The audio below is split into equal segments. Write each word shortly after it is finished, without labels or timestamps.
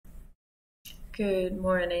Good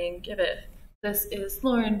morning, GIVeconomy. This is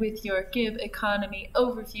Lauren with your GIVeconomy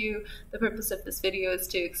overview. The purpose of this video is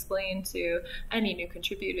to explain to any new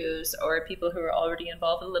contributors or people who are already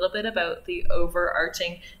involved a little bit about the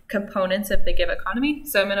overarching components of the GIVeconomy.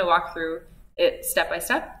 So I'm going to walk through it step by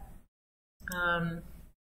step.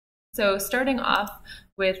 So starting off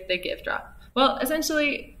with the give drop. Well,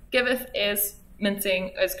 essentially, GIVeth is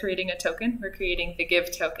creating a token. We're creating the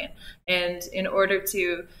give token. And in order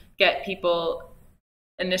to get people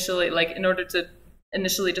in order to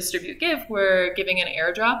initially distribute give, we're giving an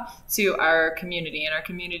airdrop to our community. And our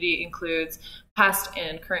community includes past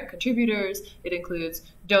and current contributors. It includes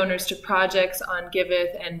donors to projects on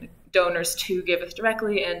GIVeth and donors to GIVeth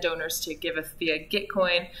directly and donors to GIVeth via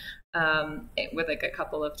Gitcoin. With like a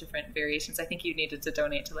couple of different variations. I think you needed to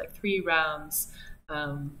donate to like 3 rounds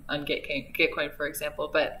on Gitcoin, for example,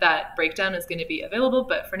 but that breakdown is going to be available.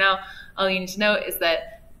 But for now, all you need to know is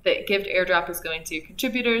that the Give airdrop is going to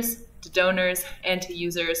contributors, to donors, and to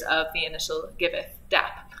users of the initial GIVeth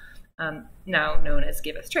DApp, now known as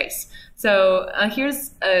GIVeth Trace. So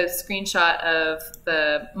here's a screenshot of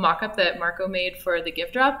the mockup that Marco made for the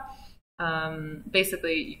give drop.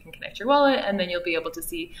 Basically, you can connect your wallet, and then you'll be able to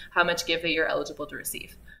see how much give that you're eligible to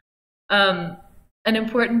receive. An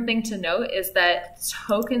important thing to note is that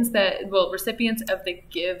recipients of the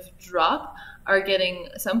give drop are getting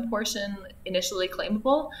some portion initially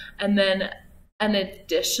claimable, and then an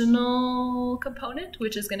additional component,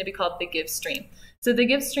 which is going to be called the give stream. So the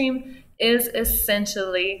give stream is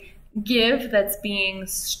essentially give that's being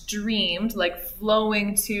streamed, like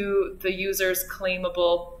flowing to the user's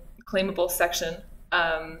claimable section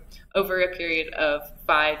over a period of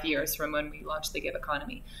 5 years from when we launched the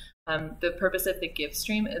GIVeconomy. The purpose of the give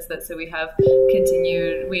stream is that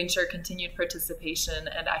we ensure continued participation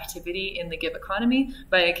and activity in the GIVeconomy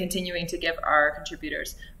by continuing to give our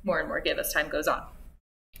contributors more and more give as time goes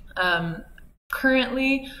on.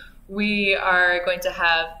 Currently, we are going to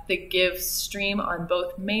have the give stream on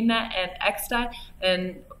both mainnet and XDAI,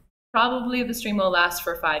 and probably the stream will last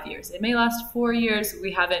for 5 years. It may last 4 years.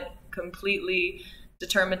 We haven't completely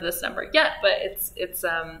determined this number yet, but it's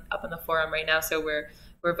up in the forum right now, so we're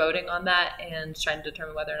voting on that and trying to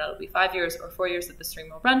determine whether or not it'll be 5 years or 4 years that the stream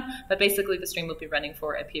will run. But basically, the stream will be running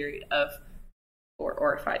for a period of 4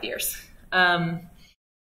 or 5 years.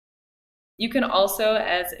 You can also,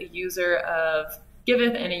 as a user of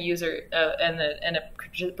GIVeth and a user and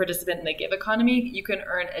a participant in the GIVeconomy, you can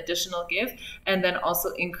earn additional give and then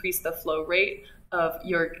also increase the flow rate of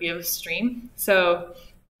your give stream. So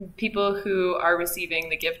people who are receiving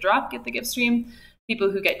the give drop get the give stream.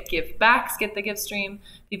 People who get give backs get the give stream.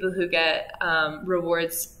 People who get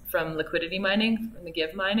rewards from liquidity mining, from the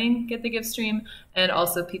give mining, get the give stream. And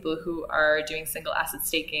also people who are doing single asset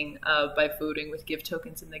staking by voting with give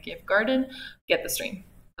tokens in the give garden get the stream.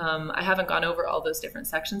 I haven't gone over all those different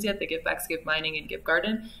sections yet, the give backs, give mining, and give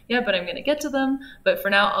garden yet, but I'm going to get to them. But for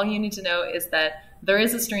now, all you need to know is that there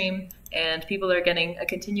is a stream and people are getting a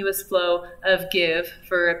continuous flow of give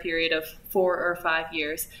for a period of 4 or 5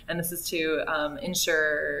 years. And this is to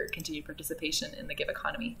ensure continued participation in the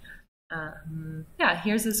GIVeconomy.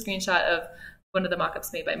 Here's a screenshot of one of the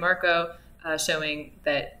mockups made by Marco showing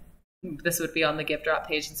that this would be on the give drop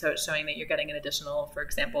page. And so it's showing that you're getting an additional, for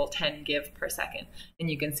example, 10 give per second. And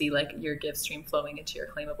you can see like your give stream flowing into your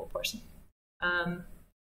claimable portion.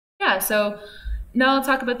 So now I'll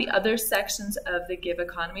talk about the other sections of the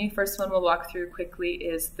GIVeconomy. First one we'll walk through quickly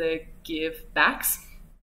is the give backs.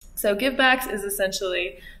 So give backs is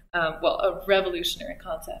essentially a revolutionary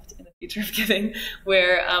concept in the future of giving,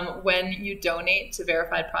 where when you donate to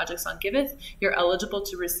verified projects on GIVeth, you're eligible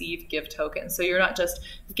to receive give tokens. So you're not just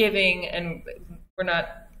giving, and we're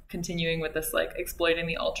not continuing with this like exploiting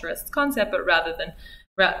the altruist concept, but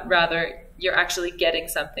rather you're actually getting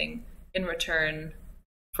something in return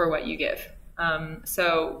for what you give.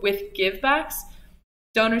 So with give backs,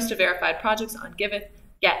 donors to verified projects on GIVeth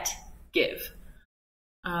get give.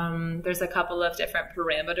 There's a couple of different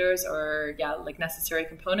parameters or necessary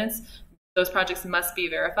components. Those projects must be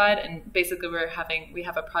verified, and basically we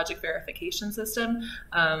have a project verification system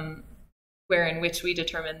in which we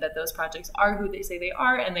determine that those projects are who they say they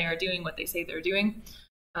are and they are doing what they say they're doing.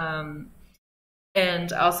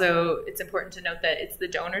 And also it's important to note that it's the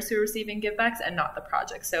donors who are receiving givebacks and not the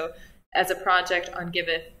project. So as a project on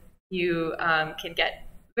GIVeth, you can get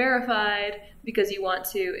verified because you want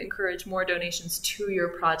to encourage more donations to your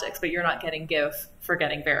projects, but you're not getting give for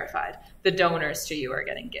getting verified. The donors to you are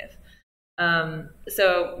getting give.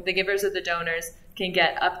 So the givers of the donors can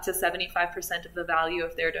get up to 75% of the value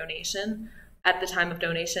of their donation at the time of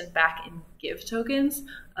donation back in Give tokens.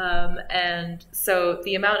 And so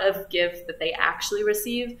the amount of Give that they actually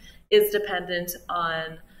receive is dependent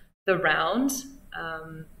on the round,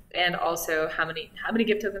 and also how many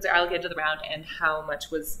Give tokens are allocated to the round and how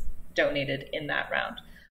much was donated in that round.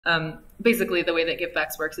 Basically, the way that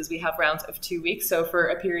GiveBacks works is we have rounds of 2 weeks. So for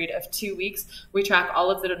a period of 2 weeks, we track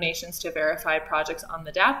all of the donations to verified projects on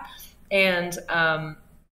the DApp, and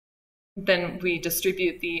then we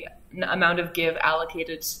distribute the amount of Give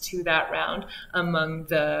allocated to that round among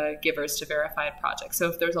the givers to verified projects. So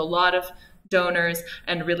if there's a lot of donors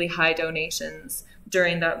and really high donations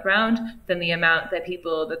during that round, then the amount that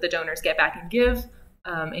the donors get back in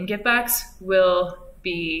GiveBacks will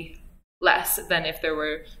be less than if there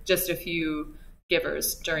were just a few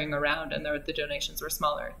givers during a round and the donations were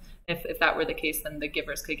smaller. If that were the case, then the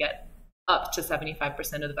givers could get up to 75%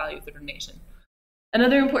 of the value of the donation.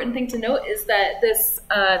 Another important thing to note is that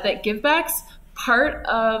that GiveBacks, part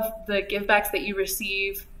of the GiveBacks that you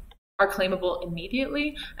receive are claimable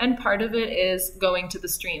immediately, and part of it is going to the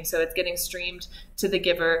stream. So it's getting streamed to the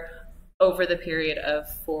giver over the period of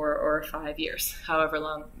 4 or 5 years, however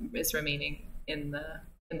long is remaining in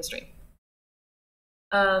the stream.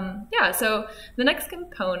 So the next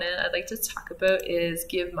component I'd like to talk about is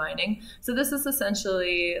Give mining. So this is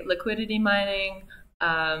essentially liquidity mining,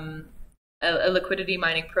 a liquidity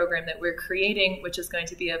mining program that we're creating, which is going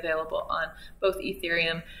to be available on both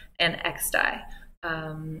Ethereum and XDAI.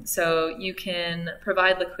 So you can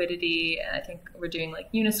provide liquidity. I think we're doing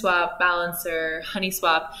like Uniswap, Balancer,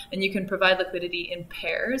 HoneySwap, and you can provide liquidity in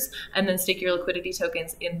pairs and then stake your liquidity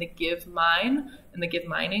tokens in the Give mining,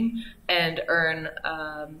 and earn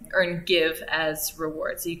Give as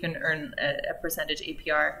reward. So you can earn a percentage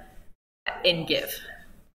APR in Give.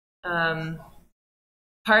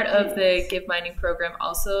 Part of the Give mining program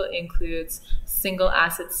also includes single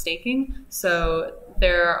asset staking. So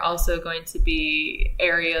there are also going to be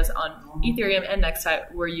areas on Ethereum and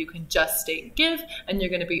NextTide where you can just stake Give, and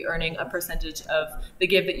you're going to be earning a percentage of the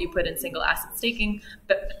Give that you put in single asset staking,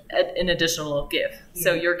 but an additional Give.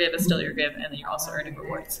 So your Give is still your Give, and then you're also earning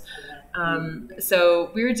rewards.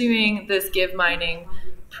 So we're doing this Give mining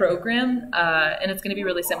program, and it's going to be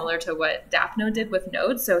really similar to what DAppNode did with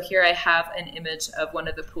Node. So here I have an image of one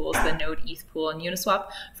of the pools, the Node ETH pool and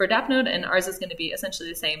Uniswap for DAppNode, and ours is going to be essentially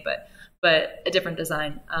the same, but a different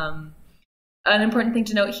design. An important thing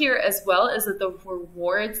to note here as well is that the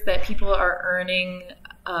rewards that people are earning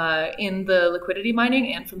in the liquidity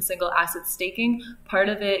mining and from single asset staking, part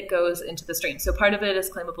of it goes into the stream. So part of it is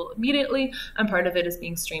claimable immediately, and part of it is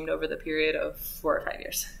being streamed over the period of 4 or 5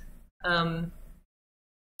 years.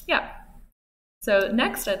 So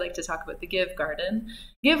next I'd like to talk about the Give Garden.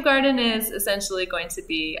 Give Garden is essentially going to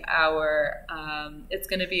be it's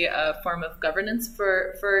going to be a form of governance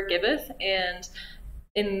for Giveth, and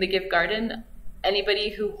in the Give Garden, anybody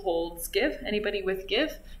who holds Give, anybody with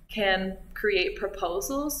Give, can create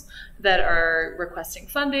proposals that are requesting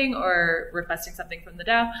funding or requesting something from the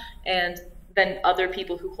DAO, and then other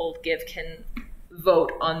people who hold Give can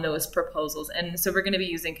vote on those proposals. And so we're going to be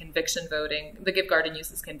using conviction voting. The Give Garden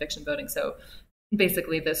uses conviction voting. So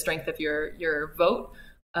basically the strength of your vote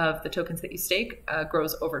of the tokens that you stake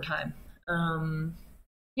grows over time. I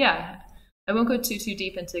won't go too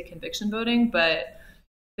deep into conviction voting, but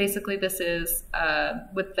basically this is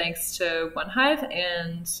with thanks to OneHive,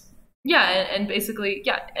 and basically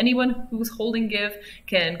anyone who's holding Give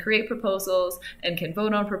can create proposals and can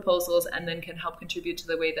vote on proposals, and then can help contribute to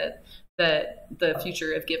the way that the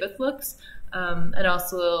future of Giveth looks. And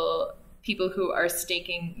also people who are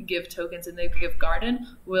staking Give tokens in the Give Garden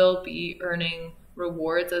will be earning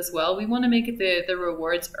rewards as well. We want to make it the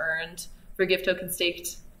rewards earned for Give tokens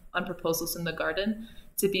staked on proposals in the Garden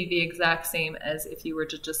to be the exact same as if you were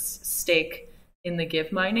to just stake in the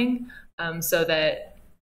Give mining, so that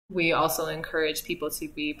we also encourage people to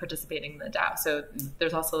be participating in the DAO. So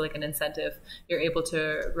there's also like an incentive. You're able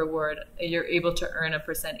to earn a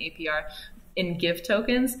percent APR in Give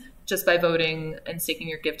tokens just by voting and staking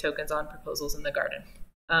your Give tokens on proposals in the Garden.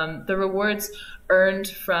 The rewards earned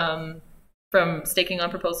from staking on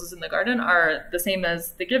proposals in the Garden are the same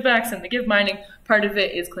as the GiveBacks and the Give mining. Part of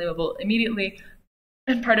it is claimable immediately,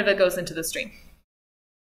 and part of it goes into the stream.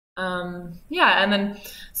 And then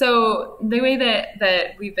so the way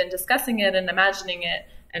that we've been discussing it and imagining it,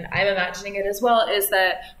 and I'm imagining it as well, is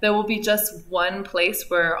that there will be just one place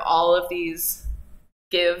where all of these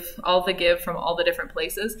all the Give from all the different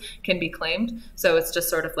places can be claimed. So it's just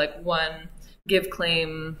sort of like one Give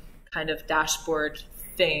claim kind of dashboard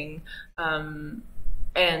thing. And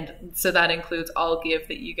so that includes all Give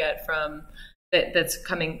that you get from that's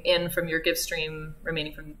coming in from your Give stream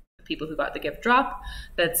remaining from people who got the Give drop,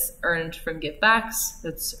 that's earned from givebacks,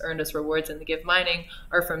 that's earned as rewards in the Give mining,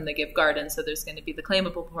 or from the Give garden. So there's going to be the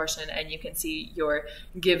claimable portion, and you can see your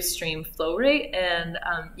Give stream flow rate. And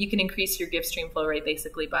you can increase your Give stream flow rate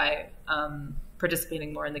basically by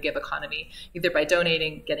participating more in the Give economy, either by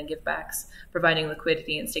donating, getting givebacks, providing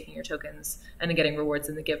liquidity and staking your tokens, and then getting rewards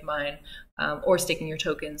in the Give mine, or staking your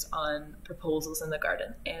tokens on proposals in the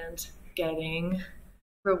garden and getting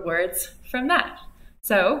rewards from that.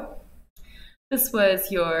 So this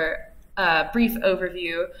was your brief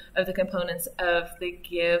overview of the components of the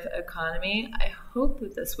Give economy. I hope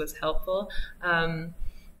that this was helpful.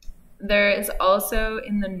 There is also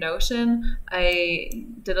in the Notion, I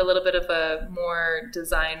did a little bit of a more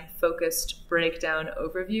design-focused breakdown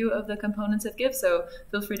overview of the components of Give, so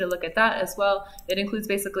feel free to look at that as well. It includes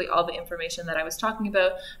basically all the information that I was talking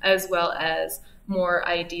about, as well as more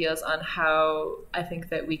ideas on how I think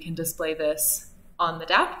that we can display this on the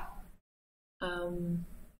DApp.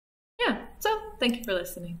 Yeah, so thank you for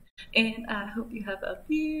listening, and I hope you have a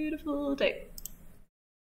beautiful day.